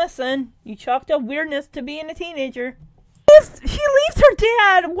wouldn't listen. You chalked up weirdness to being a teenager. She leaves her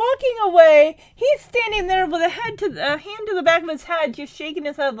dad walking away. He's standing there with a hand to the back of his head, just shaking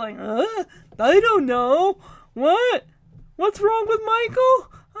his head like, I don't know. What? What's wrong with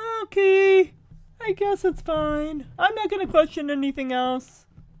Michael? Okay. I guess it's fine. I'm not going to question anything else.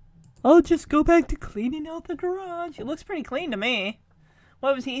 I'll just go back to cleaning out the garage. It looks pretty clean to me.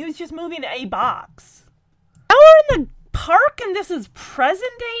 What was he? He was just moving a box. Now we're in the park and this is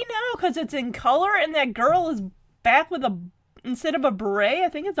present day now because it's in color and that girl is back with instead of a beret, I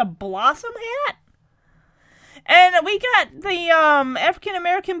think it's a blossom hat. And we got the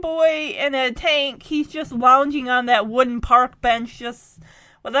African-American boy in a tank. He's just lounging on that wooden park bench just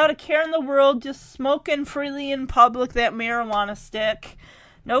without a care in the world, just smoking freely in public that marijuana stick.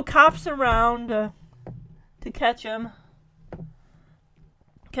 No cops around to catch him.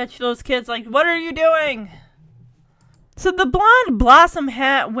 Catch those kids like, what are you doing? So the blonde blossom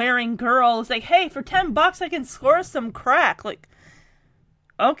hat wearing girl is like, hey, for $10 I can score some crack. Like,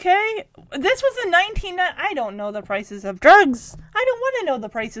 okay. This was in I don't know the prices of drugs. I don't want to know the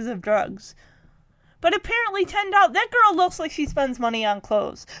prices of drugs. But apparently $10, that girl looks like she spends money on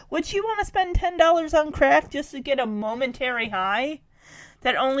clothes. Would she want to spend $10 on crack just to get a momentary high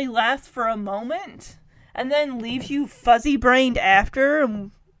that only lasts for a moment and then leaves you fuzzy-brained after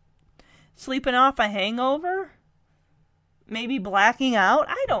and sleeping off a hangover? Maybe blacking out?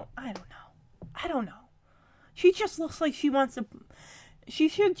 I don't know. She just looks like she wants to. She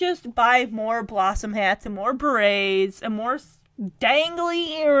should just buy more blossom hats and more berets and more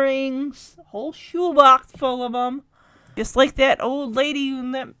dangly earrings. A whole shoebox full of them. Just like that old lady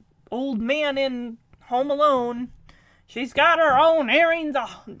and that old man in Home Alone. She's got her own earrings,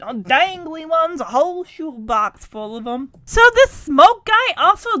 dangly ones, a whole shoebox full of them. So this smoke guy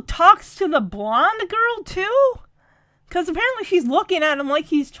also talks to the blonde girl too? Because apparently she's looking at him like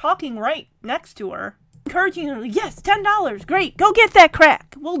he's talking right next to her. Encouraging her, yes, $10, great, go get that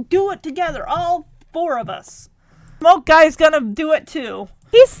crack. We'll do it together, all four of us. Smoke guy's gonna do it too.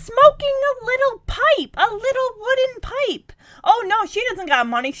 He's smoking a little pipe, a little wooden pipe. Oh no, she doesn't got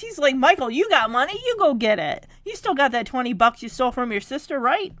money. She's like, Michael, you got money, you go get it. You still got that $20 you stole from your sister,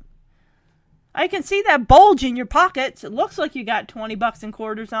 right? I can see that bulge in your pockets. It looks like you got $20 in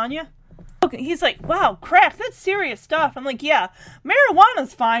quarters on you. Okay, he's like, wow, crack, that's serious stuff. I'm like, yeah,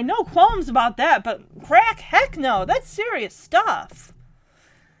 marijuana's fine, no qualms about that, but crack, heck no, that's serious stuff.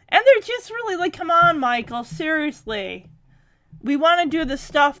 And they're just really like, come on, Michael, seriously. We want to do the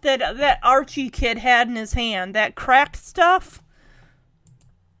stuff that Archie kid had in his hand, that cracked stuff.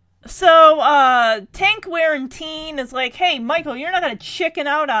 So, tank-wearing teen is like, hey, Michael, you're not going to chicken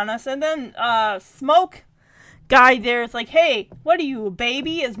out on us. And then, smoke guy there is like, hey, what are you, a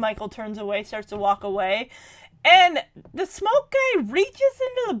baby? As Michael turns away, starts to walk away. And the smoke guy reaches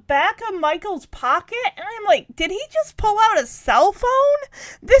into the back of Michael's pocket, and I'm like, did he just pull out a cell phone?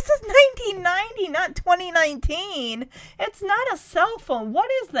 This is 1990, not 2019. It's not a cell phone.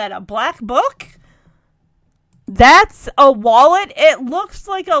 What is that, a black book? That's a wallet? It looks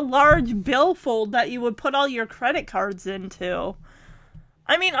like a large billfold that you would put all your credit cards into.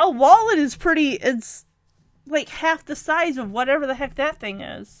 I mean, a wallet is it's like half the size of whatever the heck that thing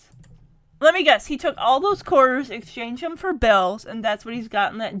is. Let me guess, he took all those quarters, exchanged them for bills, and that's what he's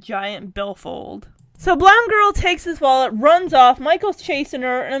got in that giant billfold. So Blonde Girl takes his wallet, runs off. Michael's chasing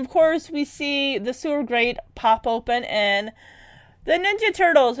her, and of course we see the sewer grate pop open, and the Ninja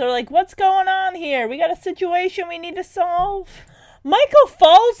Turtles are like, what's going on here? We got a situation we need to solve. Michael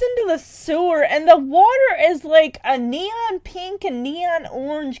falls into the sewer, and the water is like a neon pink and neon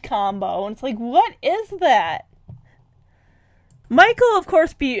orange combo, and it's like, what is that? Michael, of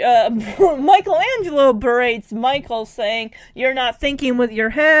course, Michelangelo berates Michael, saying, you're not thinking with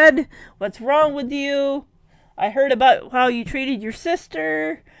your head. What's wrong with you? I heard about how you treated your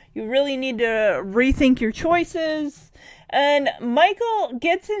sister. You really need to rethink your choices. And Michael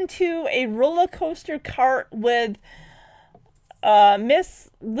gets into a roller coaster cart with Miss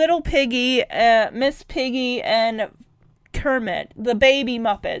Little Piggy, Miss Piggy, and Kermit, the baby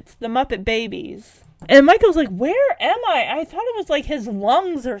Muppets, the Muppet Babies. And Michael's like, where am I? I thought it was like his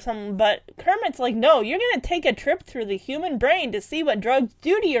lungs or something, but Kermit's like, no, you're going to take a trip through the human brain to see what drugs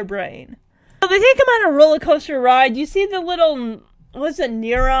do to your brain. So they take him on a roller coaster ride. You see the little,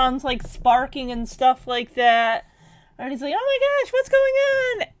 neurons like sparking and stuff like that. And he's like, oh my gosh, what's going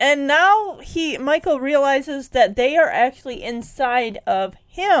on? And now Michael realizes that they are actually inside of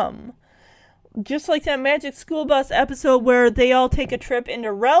him. Just like that Magic School Bus episode where they all take a trip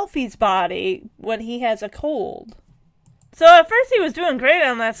into Ralphie's body when he has a cold. So at first he was doing great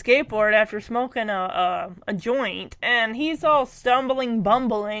on that skateboard after smoking a joint, and he's all stumbling,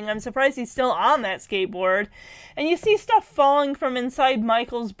 bumbling. I'm surprised he's still on that skateboard. And you see stuff falling from inside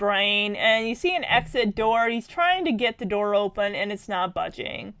Michael's brain, and you see an exit door. He's trying to get the door open, and it's not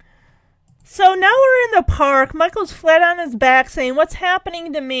budging. So now we're in the park. Michael's flat on his back saying, what's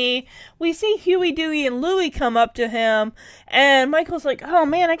happening to me? We see Huey, Dewey, and Louie come up to him. And Michael's like, oh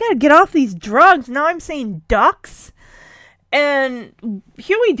man, I gotta get off these drugs. Now I'm saying ducks. And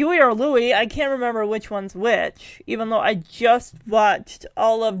Huey, Dewey, or Louie, I can't remember which one's which. Even though I just watched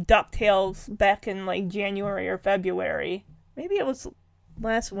all of DuckTales back in like January or February. Maybe it was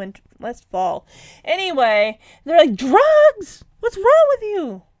last fall. Anyway, they're like, drugs? What's wrong with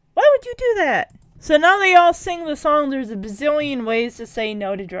you? Why would you do that? So now they all sing the song, There's a Bazillion Ways to Say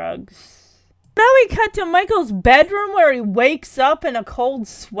No to Drugs. Now we cut to Michael's bedroom where he wakes up in a cold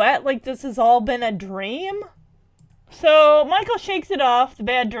sweat like this has all been a dream. So Michael shakes it off, the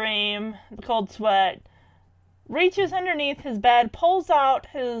bad dream, the cold sweat, reaches underneath his bed, pulls out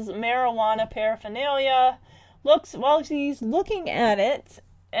his marijuana paraphernalia, looks while he's looking at it,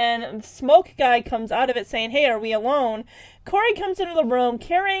 and the smoke guy comes out of it saying, hey, are we alone? Corey comes into the room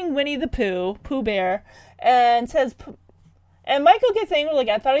carrying Winnie the Pooh Bear, and says, and Michael gets angry, like,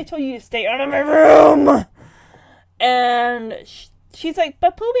 I thought I told you to stay out of my room. And she's like,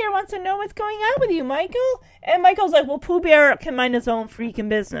 but Pooh Bear wants to know what's going on with you, Michael. And Michael's like, well, Pooh Bear can mind his own freaking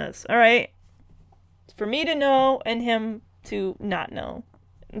business, all right? It's for me to know and him to not know.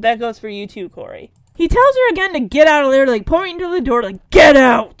 That goes for you too, Corey. He tells her again to get out of there, like, pointing to the door, like, get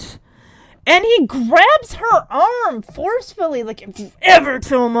out! And he grabs her arm forcefully, like, if you ever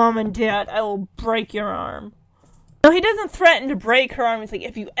tell Mom and Dad, I will break your arm. No, he doesn't threaten to break her arm. He's like,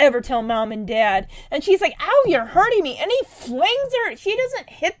 if you ever tell Mom and Dad. And she's like, ow, you're hurting me. And he flings her. She doesn't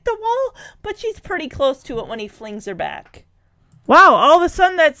hit the wall, but she's pretty close to it when he flings her back. Wow, all of a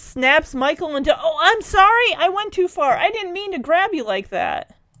sudden that snaps Michael into, oh, I'm sorry, I went too far. I didn't mean to grab you like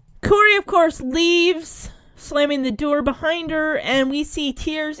that. Corey, of course, leaves, slamming the door behind her, and we see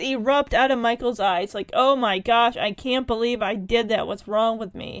tears erupt out of Michael's eyes. Like, oh my gosh, I can't believe I did that. What's wrong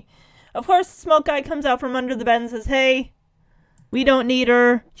with me? Of course, the smoke guy comes out from under the bed and says, hey, we don't need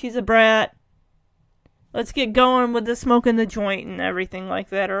her. She's a brat. Let's get going with the smoking the joint and everything like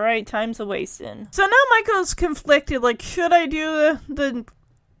that, alright? Time's a wasting. So now Michael's conflicted, like, should I do the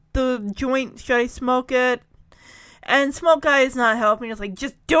joint? Should I smoke it? And smoke guy is not helping. He's like,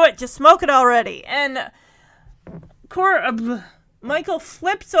 just do it. Just smoke it already. And Michael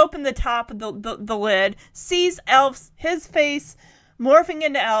flips open the top of the lid, sees his face morphing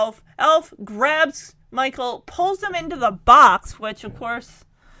into Elf. Elf grabs Michael, pulls him into the box, which, of course,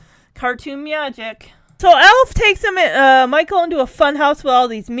 cartoon magic. So Elf takes Michael into a fun house with all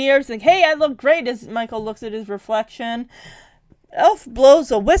these mirrors. Like, hey, I look great, as Michael looks at his reflection. Elf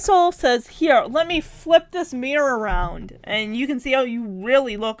blows a whistle, says, here, let me flip this mirror around, and you can see how you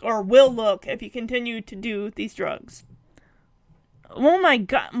really look, or will look, if you continue to do these drugs. Oh my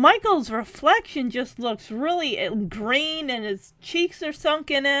god, Michael's reflection just looks really green, and his cheeks are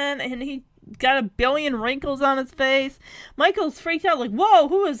sunken in, and he got a billion wrinkles on his face. Michael's freaked out, like, whoa,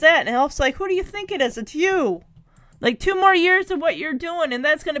 who is that? And Elf's like, who do you think it is? It's you. Like, 2 more years of what you're doing, and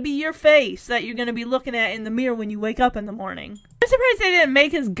that's going to be your face that you're going to be looking at in the mirror when you wake up in the morning. I'm surprised they didn't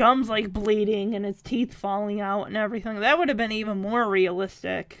make his gums, like, bleeding and his teeth falling out and everything. That would have been even more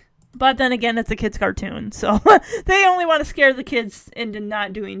realistic. But then again, it's a kid's cartoon, so they only want to scare the kids into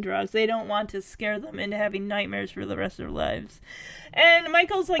not doing drugs. They don't want to scare them into having nightmares for the rest of their lives. And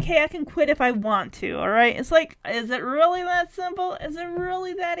Michael's like, hey, I can quit if I want to, alright? It's like, is it really that simple? Is it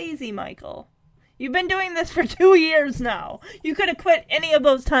really that easy, Michael? You've been doing this for 2 years now. You could have quit any of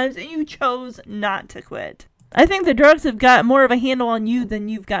those times, and you chose not to quit. I think the drugs have got more of a handle on you than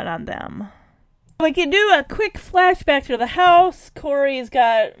you've got on them. We can do a quick flashback to the house. Corey's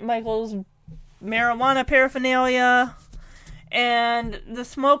got Michael's marijuana paraphernalia. And the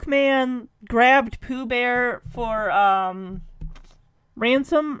smoke man grabbed Pooh Bear for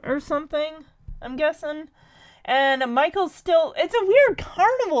ransom or something, I'm guessing. And Michael's still... It's a weird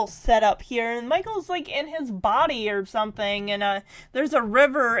carnival setup here. And Michael's like in his body or something. And there's a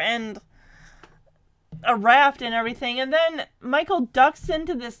river and a raft and everything, and then Michael ducks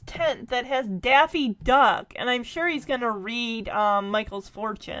into this tent that has Daffy Duck, and I'm sure he's gonna read Michael's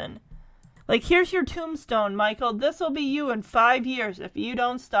fortune. Like, here's your tombstone, Michael. This will be you in 5 years. If you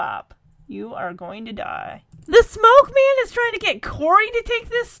don't stop, you are going to die. The smoke man is trying to get Corey to take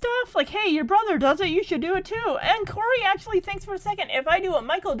this stuff. Like, hey, your brother does it, you should do it too. And Corey actually thinks for a second, if I do what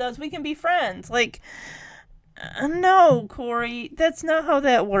Michael does, we can be friends. Like, no, Corey, that's not how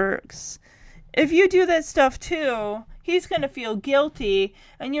that works. If you do that stuff too, he's gonna feel guilty,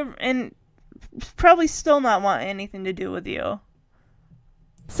 and probably still not want anything to do with you.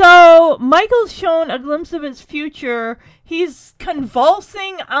 So Michael's shown a glimpse of his future. He's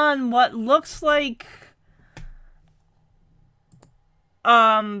convulsing on what looks like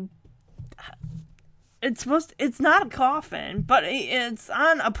it's not a coffin, but it's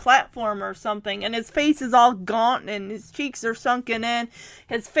on a platform or something, and his face is all gaunt, and his cheeks are sunken in,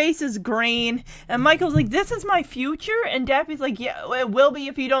 his face is green, and Michael's like, this is my future? And Daffy's like, yeah, it will be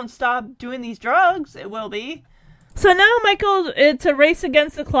if you don't stop doing these drugs, it will be. So now Michael, it's a race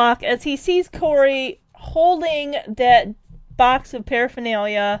against the clock as he sees Corey holding that box of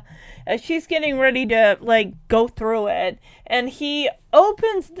paraphernalia as she's getting ready to, like, go through it. And he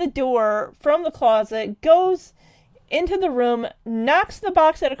opens the door from the closet, goes into the room, knocks the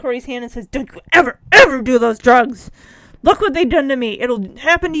box out of Corey's hand and says, don't you ever do those drugs. Look what they've done to me. It'll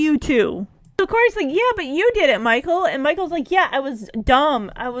happen to you too. So Corey's like, yeah, but you did it, Michael. And Michael's like, yeah, I was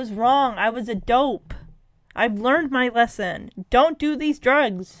dumb. I was wrong. I was a dope. I've learned my lesson. Don't do these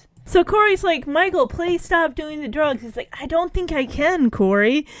drugs. So Corey's like, Michael, please stop doing the drugs. He's like, I don't think I can,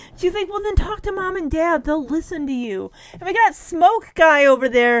 Corey. She's like, well, then talk to Mom and Dad. They'll listen to you. And we got Smoke Guy over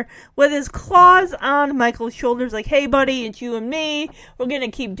there with his claws on Michael's shoulders like, hey, buddy, it's you and me. We're going to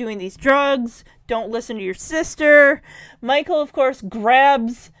keep doing these drugs. Don't listen to your sister. Michael, of course,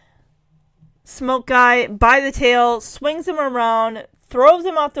 grabs Smoke Guy by the tail, swings him around, throws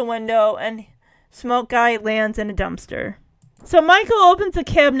him out the window, and Smoke Guy lands in a dumpster. So Michael opens the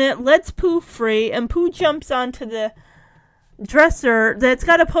cabinet, lets Pooh free, and Pooh jumps onto the dresser that's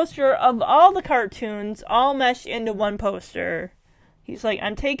got a poster of all the cartoons all meshed into one poster. He's like,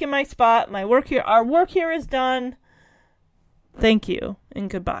 I'm taking my spot. Our work here is done. Thank you, and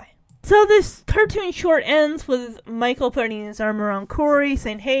goodbye. So this cartoon short ends with Michael putting his arm around Corey,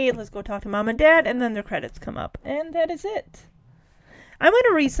 saying, hey, let's go talk to Mom and Dad, and then their credits come up. And that is it. I'm going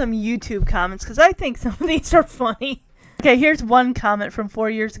to read some YouTube comments, because I think some of these are funny. Okay, here's one comment from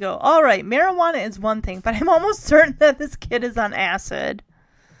 4 years ago. All right, marijuana is one thing, but I'm almost certain that this kid is on acid.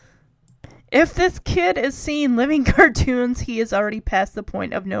 If this kid is seeing living cartoons, he is already past the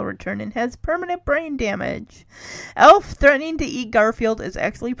point of no return and has permanent brain damage. Elf threatening to eat Garfield is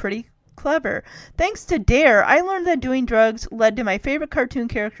actually pretty clever. Thanks to Dare, I learned that doing drugs led to my favorite cartoon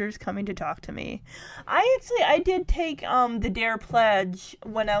characters coming to talk to me. I did take the Dare pledge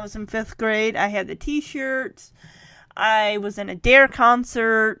when I was in 5th grade. I had the t-shirts. I was in a Dare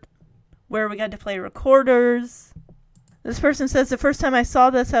concert where we got to play recorders. This person says, the first time I saw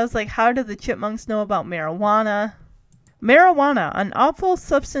this, I was like, how did the chipmunks know about marijuana? Marijuana, an awful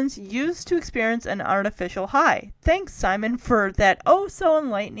substance used to experience an artificial high. Thanks, Simon, for that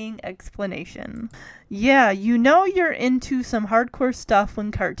oh-so-enlightening explanation. Yeah, you know you're into some hardcore stuff when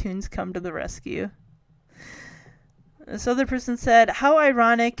cartoons come to the rescue. This other person said, how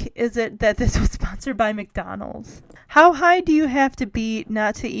ironic is it that this was sponsored by McDonald's? How high do you have to be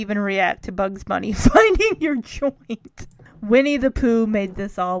not to even react to Bugs Bunny finding your joint? Winnie the Pooh made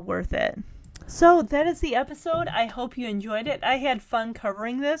this all worth it. So that is the episode. I hope you enjoyed it. I had fun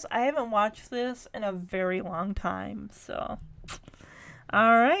covering this. I haven't watched this in a very long time. So,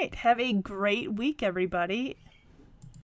 all right. Have a great week, everybody.